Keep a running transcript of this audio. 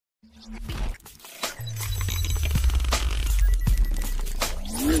Hi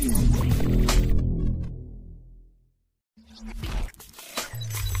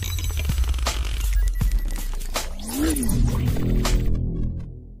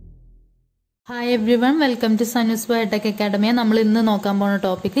everyone, welcome to Sanu's Biotec Academia. നമ്മൾ ഇന്ന് നോക്കാൻ പോകുന്ന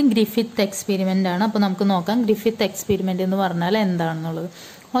ടോപ്പിക് ഗ്രിഫിത്ത് എക്സ്പെരിമെന്റ് ആണ്. അപ്പോൾ നമുക്ക് നോക്കാം ഗ്രിഫിത്ത് എക്സ്പെരിമെന്റ് എന്ന് പറഞ്ഞാൽ എന്താണെന്നുള്ളത്.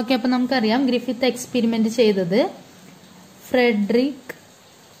 ഓക്കെ, അപ്പോൾ നമുക്കറിയാം ഗ്രിഫിത്ത് എക്സ്പെരിമെന്റ് ചെയ്തത് ഫ്രെഡറിക്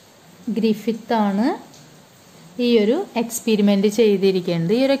ഗ്രിഫിത്ത് ആണ് ഈ ഒരു എക്സ്പെരിമെന്റ്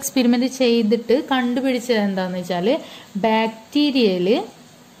ചെയ്തിരിക്കുന്നത്. ഈ ഒരു എക്സ്പെരിമെന്റ് ചെയ്തിട്ട് കണ്ടുപിടിച്ചത് എന്താണെന്ന് വെച്ചാൽ ബാക്ടീരിയയിൽ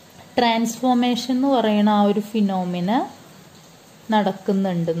ട്രാൻസ്ഫോർമേഷൻ എന്ന് പറയുന്ന ആ ഒരു ഫിനോമിന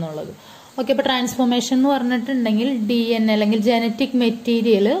നടക്കുന്നുണ്ട് എന്നുള്ളത്. ഓക്കെ, അപ്പോൾ ട്രാൻസ്ഫോർമേഷൻ എന്ന് പറഞ്ഞിട്ടുണ്ടെങ്കിൽ DNA അല്ലെങ്കിൽ ജനറ്റിക്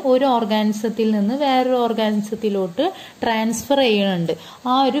മെറ്റീരിയൽ ഒരു ഓർഗാനിസത്തിൽ നിന്ന് വേറൊരു ഓർഗാനിസത്തിലോട്ട് ട്രാൻസ്ഫർ ചെയ്യുന്നുണ്ട്.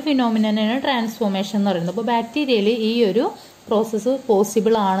 ആ ഒരു ഫിനോമിനയാണ് ട്രാൻസ്ഫോർമേഷൻ എന്ന് പറയുന്നത്. അപ്പോൾ ബാക്ടീരിയയിൽ ഈ ഒരു പ്രോസസ്സ്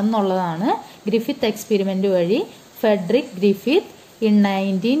പോസിബിൾ ആണെന്നുള്ളതാണ് ഗ്രിഫിത്ത് എക്സ്പെരിമെന്റ് വഴി ഫ്രെഡറിക് ഗ്രിഫിത്ത്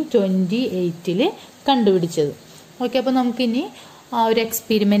 1928 കണ്ടുപിടിച്ചത്. ഓക്കെ, അപ്പോൾ നമുക്കിനി ആ ഒരു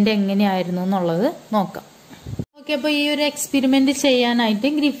എക്സ്പെരിമെന്റ് എങ്ങനെയായിരുന്നു എന്നുള്ളത് നോക്കാം. ഓക്കെ, അപ്പോൾ ഈ ഒരു എക്സ്പെരിമെന്റ് ചെയ്യാനായിട്ട്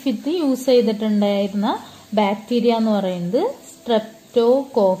ഗ്രിഫിത്ത് യൂസ് ചെയ്തിട്ടുണ്ടായിരുന്ന ബാക്ടീരിയ എന്ന് പറയുന്നത്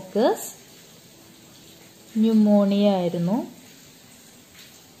സ്ട്രെപ്റ്റോകോക്കസ് ന്യൂമോണിയ ആയിരുന്നു.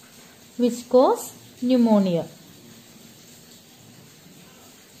 Which cos pneumonia.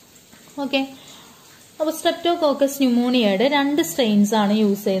 ഓക്കെ, അപ്പോൾ സ്ട്രെപ്റ്റോകോക്കസ് ന്യൂമോണിയയുടെ 2 സ്ട്രെയിൻസ് ആണ്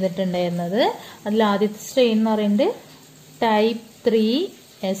യൂസ് ചെയ്തിട്ടുണ്ടായിരുന്നത്. അതിൽ ആദ്യത്തെ സ്ട്രെയിൻ എന്ന് പറയുന്നത് ടൈപ്പ്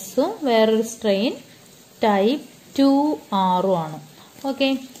 3S വേറൊരു സ്ട്രെയിൻ ടൈപ്പ് 2R ആണ്. ഓക്കെ,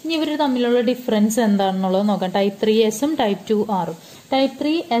 ഇനി ഇവർ തമ്മിലുള്ള ഡിഫറൻസ് എന്താണെന്നുള്ളത് നോക്കാം. Type 3S type 2R. Type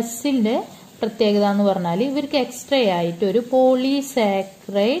 3S പ്രത്യേകത എന്ന് പറഞ്ഞാൽ ഇവർക്ക് എക്സ്ട്രാ ആയിട്ട് ഒരു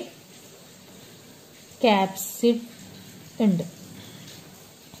പോളിസാക്കറൈഡ് ക്യാപ്സിഡ് ഉണ്ട്.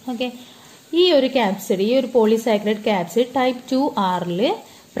 ഓക്കെ, ഈ ഒരു ക്യാപ്സിഡ്, ഈ ഒരു polysaccharide capsid type 2R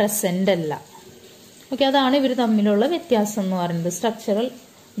present അല്ല. ഓക്കെ, അതാണ് ഇവർ തമ്മിലുള്ള വ്യത്യാസം എന്ന് പറയുന്നത്, സ്ട്രക്ചറൽ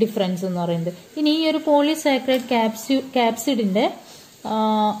ഡിഫറൻസ് എന്ന് പറയുന്നത്. ഇനി ഈ ഒരു പോളിസാക്കറൈഡ് ക്യാപ്സിഡിന്റെ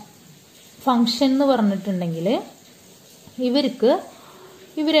ഫങ്ഷൻ എന്ന് പറഞ്ഞിട്ടുണ്ടെങ്കിൽ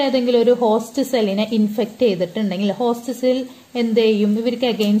ഇവരേതെങ്കിലും ഒരു ഹോസ്റ്റ് സെല്ലിനെ ഇൻഫെക്ട് ചെയ്തിട്ടുണ്ടെങ്കിൽ ഹോസ്റ്റ് സെൽ എന്ത് ചെയ്യും, ഇവർക്ക്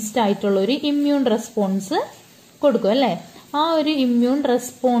അഗെയിൻസ്റ്റ് ആയിട്ടുള്ള ഒരു ഇമ്മ്യൂൺ റെസ്പോൺസ് കൊടുക്കും അല്ലെ. ആ ഒരു ഇമ്മ്യൂൺ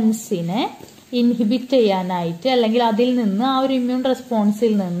റെസ്പോൺസിനെ ഇൻഹിബിറ്റ് ചെയ്യാനായിട്ട് അല്ലെങ്കിൽ അതിൽ നിന്ന് ആ ഒരു ഇമ്മ്യൂൺ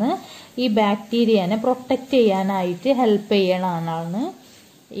റെസ്പോൺസിൽ നിന്ന് ഈ ബാക്ടീരിയനെ പ്രൊട്ടക്ട് ചെയ്യാനായിട്ട് ഹെൽപ്പ് ചെയ്യണതാണ്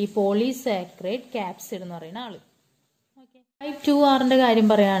ഈ പോളിസാക്കറൈഡ് ക്യാപ്സിഡ് എന്ന് പറയുന്ന ആള്. ടൈപ്പ് 2R കാര്യം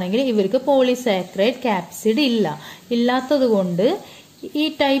പറയുകയാണെങ്കിൽ ഇവർക്ക് പോളിസാക്കറൈഡ് ക്യാപ്സിഡ് ഇല്ലാത്തത് കൊണ്ട് ഈ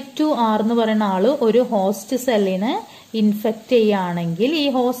ടൈപ്പ് 2R എന്ന് പറയുന്ന ആള് ഒരു ഹോസ്റ്റ് സെല്ലിനെ ഇൻഫെക്ട് ചെയ്യുകയാണെങ്കിൽ ഈ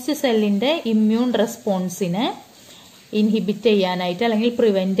ഹോസ്റ്റ് സെല്ലിന്റെ ഇമ്മ്യൂൺ റെസ്പോൺസിനെ ഇൻഹിബിറ്റ് ചെയ്യാനായിട്ട് അല്ലെങ്കിൽ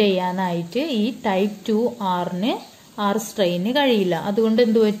പ്രിവെന്റ് ചെയ്യാനായിട്ട് ഈ ടൈപ്പ് 2R സ്ട്രെയിന് കഴിയില്ല. അതുകൊണ്ട്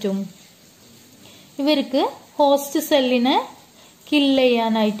എന്ത് പറ്റും, ഇവർക്ക് ഹോസ്റ്റ് സെല്ലിനെ കില്ല്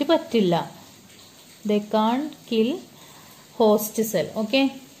ചെയ്യാനായിട്ട് പറ്റില്ല. ദേ can't kill host cell. Okay,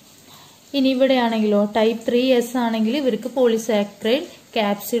 ഇനി ഇവിടെ ആണെങ്കിലോ ടൈപ്പ് 3S ആണെങ്കിൽ ഇവർക്ക് പോളിസാക്കറൈഡ്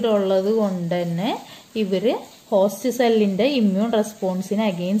ക്യാപ്സിഡ് ഉള്ളത് കൊണ്ട് തന്നെ ഇവര് ഹോസ്റ്റ് സെല്ലിന്റെ ഇമ്മ്യൂൺ റെസ്പോൺസിന്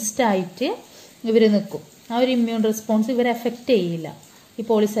അഗെയിൻസ്റ്റ് ആയിട്ട് ഇവര് നിൽക്കും. ആ ഒരു ഇമ്മ്യൂൺ റെസ്പോൺസ് ഇവരെ എഫക്ട് ചെയ്യില്ല ഈ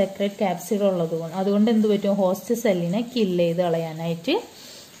പോളിസാക്കറൈഡ് ക്യാപ്സിഡ് ഉള്ളത് കൊണ്ട്. അതുകൊണ്ട് എന്ത് പറ്റും, ഹോസ്റ്റ് സെല്ലിനെ കില്ല് ചെയ്ത് കളയാനായിട്ട്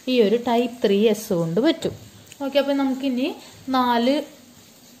ഈ ഒരു ടൈപ്പ് 3S കൊണ്ട് പറ്റും. ഓക്കെ, അപ്പോൾ നമുക്കിനി 4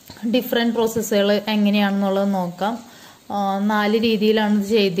 ഡിഫറെന്റ് പ്രോസസ്സുകൾ എങ്ങനെയാണെന്നുള്ളത് നോക്കാം. 4 രീതിയിലാണ് ഇത്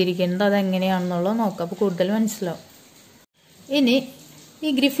ചെയ്തിരിക്കുന്നത്, അതെങ്ങനെയാണെന്നുള്ളത് നോക്കാം, അപ്പോൾ കൂടുതൽ മനസ്സിലാവും. ഇനി ഈ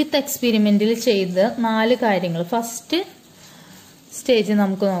ഗ്രിഫിത്ത് എക്സ്പെരിമെന്റിൽ ചെയ്ത 4 കാര്യങ്ങൾ ഫസ്റ്റ് സ്റ്റേജ്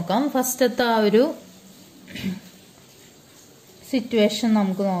നമുക്ക് നോക്കാം. ഫസ്റ്റത്തെ ആ ഒരു സിറ്റുവേഷൻ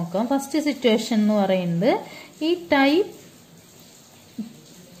നമുക്ക് നോക്കാം. ഫസ്റ്റ് സിറ്റുവേഷൻ എന്ന് പറയുന്നത് ഈ ടൈപ്പ്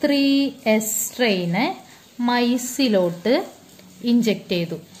 3S സ്ട്രെയിനെ മൈസിലോട്ട് ഇഞ്ചെക്ട്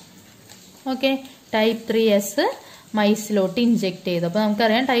ചെയ്തു. ഓക്കെ, ടൈപ്പ് 3S മൈസിലോട്ട് ഇഞ്ചെക്ട് ചെയ്തു. അപ്പോൾ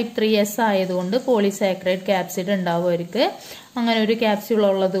നമുക്കറിയാം ടൈപ്പ് 3S ആയതുകൊണ്ട് പോളിസാക്കറൈഡ് ക്യാപ്സിഡ് ഉണ്ടാവുമായിരിക്കും. അങ്ങനെ ഒരു ക്യാപ്സ്യൂൾ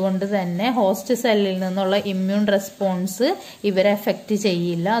ഉള്ളത് കൊണ്ട് തന്നെ ഹോസ്റ്റ് സെല്ലിൽ നിന്നുള്ള ഇമ്മ്യൂൺ റെസ്പോൺസ് ഇവരെ എഫക്റ്റ്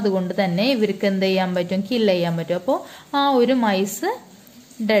ചെയ്യില്ല. അതുകൊണ്ട് തന്നെ ഇവർക്ക് എന്ത് ചെയ്യാൻ പറ്റും, കില്ല് ചെയ്യാൻ പറ്റും. അപ്പോൾ ആ ഒരു മൈസ്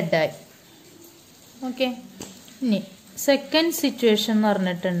ഡെഡായി. ഓക്കെ, ഇനി സെക്കൻഡ് സിറ്റുവേഷൻ എന്ന്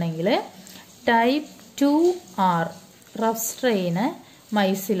പറഞ്ഞിട്ടുണ്ടെങ്കിൽ type 2R rough strain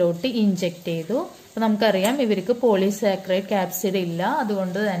മൈസിലോട്ട് inject ചെയ്തു. അപ്പോൾ നമുക്കറിയാം ഇവർക്ക് പോളിസാക്കറൈഡ് ക്യാപ്സിഡ് ഇല്ല.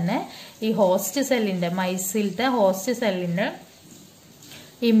 അതുകൊണ്ട് തന്നെ ഈ ഹോസ്റ്റ് സെല്ലിന്റെ മൈസിലത്തെ ഹോസ്റ്റ് സെല്ലിന്റെ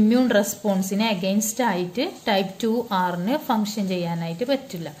ഇമ്മ്യൂൺ റെസ്പോൺസിനെ അഗെയിൻസ്റ്റ് ആയിട്ട് ടൈപ്പ് 2R ഫങ്ഷൻ ചെയ്യാനായിട്ട്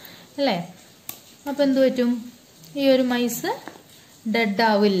പറ്റില്ല അല്ലേ. അപ്പോൾ എന്ത് പറ്റും, ഈ ഒരു മൈസ് ഡെഡ്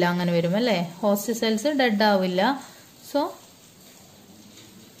ആവില്ല, അങ്ങനെ വരും അല്ലേ, ഹോസ്റ്റ് സെൽസ് ഡെഡ് ആവില്ല. So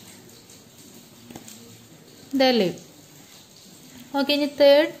they live. ഓക്കെ, ഇനി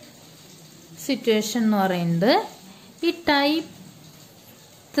തേർഡ് സിറ്റുവേഷൻ എന്ന് പറയുന്നത് ഈ ടൈപ്പ്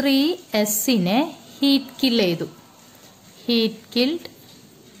 3S ഹീറ്റ് കിൽ ചെയ്തു. Heat killed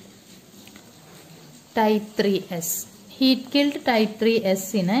type 3S. Heat killed type 3S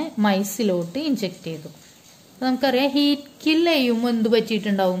മൈസിലോട്ട് inject ചെയ്തു. നമുക്കറിയാം ഹീറ്റ് കിൽ ചെയ്യുമ്പോൾ എന്ത്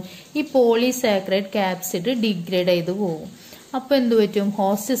പറ്റിയിട്ടുണ്ടാവും, ഈ പോളിസാക്കറൈഡ് ക്യാപ്സിഡ് ഡിഗ്രേഡ് ചെയ്ത് പോകും. അപ്പോൾ എന്ത് പറ്റും,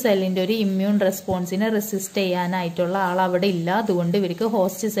 ഹോസ്റ്റ് സെല്ലിന്റെ ഒരു ഇമ്മ്യൂൺ റെസ്പോൺസിനെ റെസിസ്റ്റ് ചെയ്യാനായിട്ടുള്ള ആൾ അവിടെ ഇല്ല. അതുകൊണ്ട് ഇവർക്ക്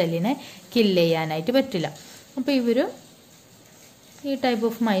ഹോസ്റ്റ് സെല്ലിനെ കിൽ ചെയ്യാനായിട്ട് പറ്റില്ല. അപ്പോൾ ഇവരും ഈ ടൈപ്പ്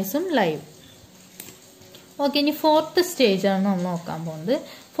ഓഫ് മൈസും ലൈവ്. ഓക്കെ, ഇനി ഫോർത്ത് സ്റ്റേജ് ആണ് നമ്മൾ നോക്കാൻ പോകുന്നത്.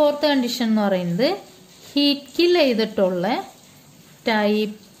 ഫോർത്ത് കണ്ടീഷൻ എന്ന് പറയുന്നത് ഹീറ്റ് കിൽ ചെയ്തിട്ടുള്ള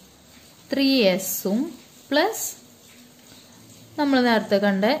ടൈപ്പ് 3S പ്ലസ് നമ്മൾ നേരത്തെ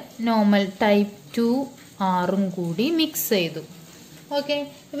കണ്ട നോർമൽ ടൈപ്പ് 2R കൂടി മിക്സ് ചെയ്തു. ഓക്കെ,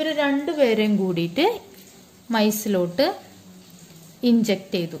 ഇവർ രണ്ടുപേരെയും കൂടിയിട്ട് മൈസിലോട്ട്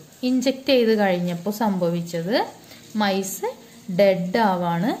ഇഞ്ചെക്ട് ചെയ്തു. ഇഞ്ചെക്ട് ചെയ്ത് കഴിഞ്ഞപ്പോൾ സംഭവിച്ചത് മൈസ് ഡെഡ്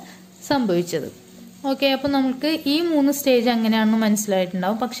ആവാണ് സംഭവിച്ചത്. ഓക്കെ, അപ്പോൾ നമുക്ക് ഈ 3 സ്റ്റേജ് എങ്ങനെയാണെന്ന്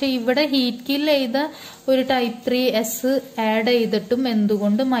മനസ്സിലായിട്ടുണ്ടാവും. പക്ഷെ ഇവിടെ ഹീറ്റ് കിൽ ചെയ്ത ഒരു ടൈപ്പ് 3S ആഡ് ചെയ്തിട്ടും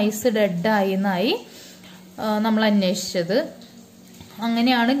എന്തുകൊണ്ട് മൈസ് ഡെഡ് ആയി നമ്മൾ അന്വേഷിച്ചത്.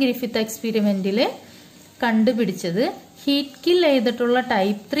 അങ്ങനെയാണ് ഗ്രിഫിത്ത് എക്സ്പെരിമെന്റിൽ കണ്ടുപിടിച്ചത്. ഹീറ്റ് കിൽ ചെയ്തിട്ടുള്ള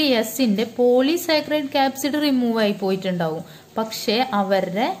type 3S polysaccharide capsid remove ആയി പോയിട്ടുണ്ടാവും. പക്ഷെ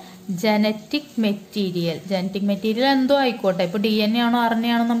അവരുടെ ജനറ്റിക് മെറ്റീരിയൽ എന്തോ ആയിക്കോട്ടെ, ഇപ്പൊ DNA ആണോ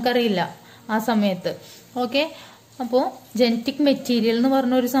RNA ആണോ നമുക്കറിയില്ല ആ സമയത്ത്. ഓക്കെ, അപ്പോൾ ജനറ്റിക് മെറ്റീരിയൽ എന്ന്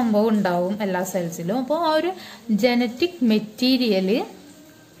പറഞ്ഞ ഒരു സംഭവം ഉണ്ടാവും എല്ലാ സെൽസിലും. അപ്പോൾ ആ ഒരു genetic material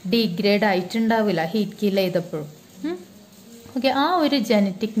degrade ആയിട്ടുണ്ടാവില്ല heat kill ചെയ്തപ്പോഴും. ഓക്കെ, ആ ഒരു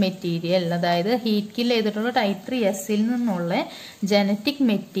ജനറ്റിക് മെറ്റീരിയൽ, അതായത് ഹീറ്റ് കിൽ ചെയ്തിട്ടുള്ള ടൈപ്പ് 3S നിന്നുള്ള genetic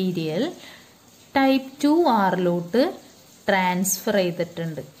material type 2R transfer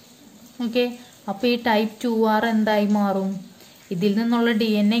ചെയ്തിട്ടുണ്ട്. ഓക്കെ, അപ്പോൾ ഈ ടൈപ്പ് 2R എന്തായി മാറും, ഇതിൽ നിന്നുള്ള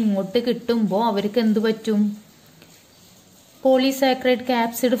DNA ഇങ്ങോട്ട് കിട്ടുമ്പോൾ അവർക്ക് എന്ത് പറ്റും, പോളിസാക്കറൈഡ്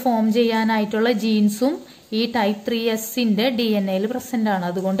ക്യാപ്സിഡ് ഫോം ചെയ്യാനായിട്ടുള്ള ജീൻസും ഈ ടൈപ്പ് 3S DNAയിൽ പ്രസന്റ് ആണ്.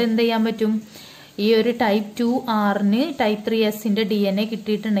 അതുകൊണ്ട് എന്ത് ചെയ്യാൻ പറ്റും, ഈ ഒരു type 2R type 3S DNA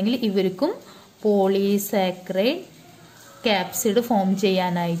കിട്ടിയിട്ടുണ്ടെങ്കിൽ ഇവർക്കും പോളിസാക്കറൈഡ് ക്യാപ്സിഡ് ഫോം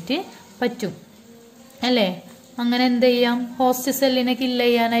ചെയ്യാനായിട്ട് പറ്റും അല്ലേ. അങ്ങനെ എന്ത് ചെയ്യാം, ഹോസ്റ്റ് സെല്ലിനെ കില്ല്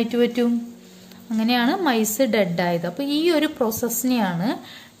ചെയ്യാനായിട്ട് പറ്റും. അങ്ങനെയാണ് മൈസ് ഡെഡ് ആയത്. അപ്പോൾ ഈ ഒരു പ്രോസസ്സിനെയാണ്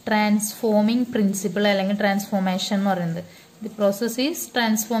ട്രാൻസ്ഫോമിംഗ് പ്രിൻസിപ്പിൾ അല്ലെങ്കിൽ ട്രാൻസ്ഫോർമേഷൻ എന്ന് പറയുന്നത്. The process is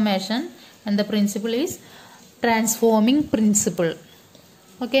transformation and the principle is transforming principle.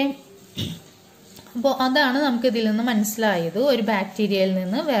 Okay, അപ്പോൾ അതാണ് നമുക്ക് ഇതിൽ നിന്ന് മനസ്സിലായത്. ഒരു ബാക്ടീരിയയിൽ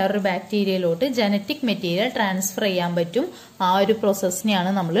നിന്ന് വേറൊരു ബാക്ടീരിയയിലോട്ട് ജനറ്റിക് മെറ്റീരിയൽ ട്രാൻസ്ഫർ ചെയ്യാൻ പറ്റും. ആ ഒരു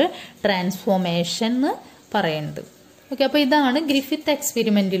പ്രോസസ്സിനെയാണ് നമ്മൾ ട്രാൻസ്ഫോർമേഷൻ എന്ന് പറയുന്നത്. ഓക്കെ, അപ്പോൾ ഇതാണ് ഗ്രിഫിത്ത്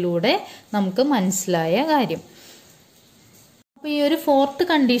എക്സ്പെരിമെന്റിലൂടെ നമുക്ക് മനസ്സിലായ കാര്യം. അപ്പോൾ ഈ ഒരു ഫോർത്ത്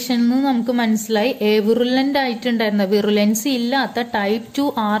കണ്ടീഷനിൽ നിന്ന് നമുക്ക് മനസ്സിലായി വിറുലന്റ് ആയിട്ടുണ്ടായിരുന്ന, വിറുലൻസി ഇല്ലാത്ത ടൈപ്പ്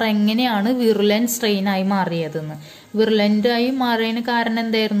 2R എങ്ങനെയാണ് വിറുലന്റ് സ്ട്രെയിൻ ആയി മാറിയതെന്ന്. വിറുലന്റ് ആയി മാറിയതിന് കാരണം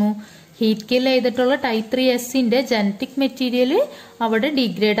എന്തായിരുന്നു, ഹീറ്റ് കിൽ ചെയ്തിട്ടുള്ള ടൈപ്പ് 3S ജനറ്റിക് മെറ്റീരിയൽ അവിടെ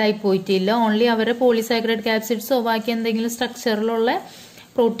ഡിഗ്രേഡ് ആയി പോയിട്ടില്ല. ഓൺലി അവരെ പോളിസാക്കറൈഡ് ക്യാപ്സിഡ്സോ ബാക്കി എന്തെങ്കിലും സ്ട്രക്ചറിലുള്ള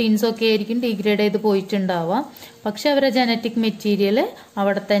പ്രോട്ടീൻസോ ഒക്കെ ആയിരിക്കും ഡിഗ്രേഡ് ചെയ്ത് പോയിട്ടുണ്ടാവുക. പക്ഷെ അവരുടെ ജനറ്റിക് മെറ്റീരിയൽ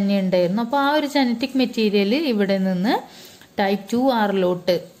അവിടെ തന്നെ ഉണ്ടായിരുന്നു. അപ്പോൾ ആ ഒരു ജനറ്റിക് മെറ്റീരിയൽ ഇവിടെ നിന്ന് ടൈപ്പ് 2R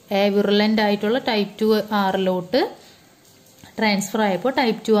വിറുലന്റ് ആയിട്ടുള്ള ടൈപ്പ് 2R ട്രാൻസ്ഫർ ആയപ്പോൾ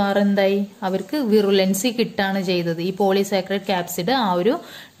ടൈപ്പ് 2R എന്തായി, അവർക്ക് വിറുലൻസി കിട്ടാണ് ചെയ്തത്. ഈ പോളിസാക്കറൈഡ് ക്യാപ്സിഡ് ആ ഒരു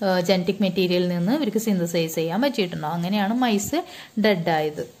ജനറ്റിക് മെറ്റീരിയലിൽ നിന്ന് ഇവർക്ക് സിന്തസൈസ് ചെയ്യാൻ പറ്റിയിട്ടുണ്ടാവും. അങ്ങനെയാണ് മൈസ് ഡെഡ്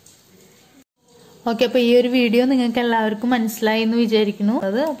ആയത്. ഓക്കെ, അപ്പോൾ ഈ ഒരു വീഡിയോ നിങ്ങൾക്ക് എല്ലാവർക്കും മനസ്സിലായി എന്ന് വിചാരിക്കുന്നു.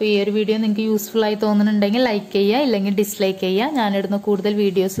 അപ്പോൾ ഈ ഒരു വീഡിയോ നിങ്ങൾക്ക് യൂസ്ഫുൾ ആയി തോന്നുന്നുണ്ടെങ്കിൽ ലൈക്ക് ചെയ്യുക, ഇല്ലെങ്കിൽ ഡിസ്ലൈക്ക് ചെയ്യുക. ഞാനിടുന്ന കൂടുതൽ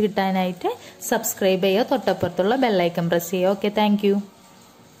വീഡിയോസ് കിട്ടാനായിട്ട് സബ്സ്ക്രൈബ് ചെയ്യുക, തൊട്ടപ്പുറത്തുള്ള ബെല്ലൈക്കൺ പ്രസ് ചെയ്യുക. Okay, thank